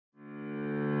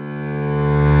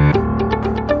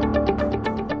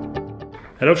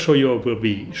At Offshore Europe, we'll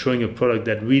be showing a product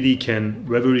that really can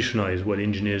revolutionize what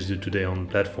engineers do today on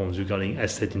platforms regarding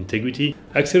asset integrity.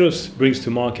 Akselos brings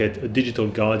to market a digital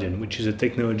guardian, which is a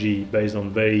technology based on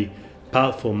very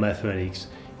powerful mathematics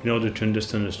in order to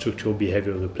understand the structural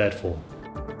behavior of the platform.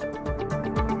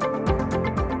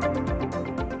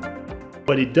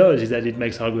 What it does is that it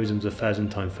makes algorithms 1,000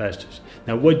 times faster.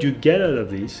 Now, what you get out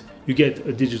of this, you get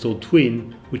a digital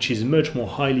twin, which is much more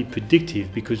highly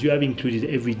predictive because you have included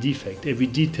every defect, every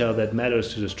detail that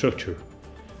matters to the structure,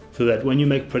 so that when you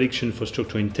make prediction for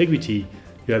structural integrity,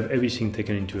 you have everything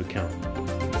taken into account.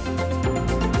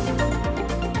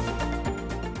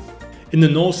 In the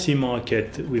North Sea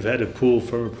market, we've had a pull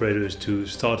from operators to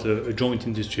start a joint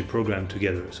industry program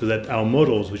together so that our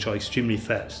models, which are extremely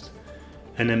fast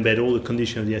and embed all the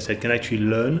conditions of the asset, can actually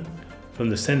learn from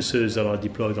the sensors that are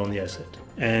deployed on the asset.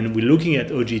 And we're looking at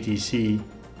OGTC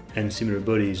and similar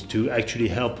bodies to actually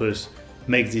help us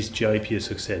make this GIP a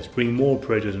success, bring more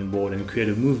operators on board and create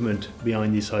a movement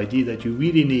behind this idea that you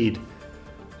really need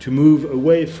to move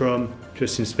away from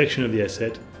just inspection of the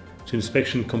asset to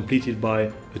inspection completed by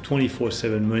a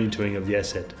 24/7 monitoring of the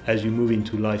asset as you move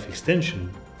into life extension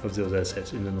of those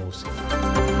assets in the North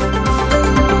Sea.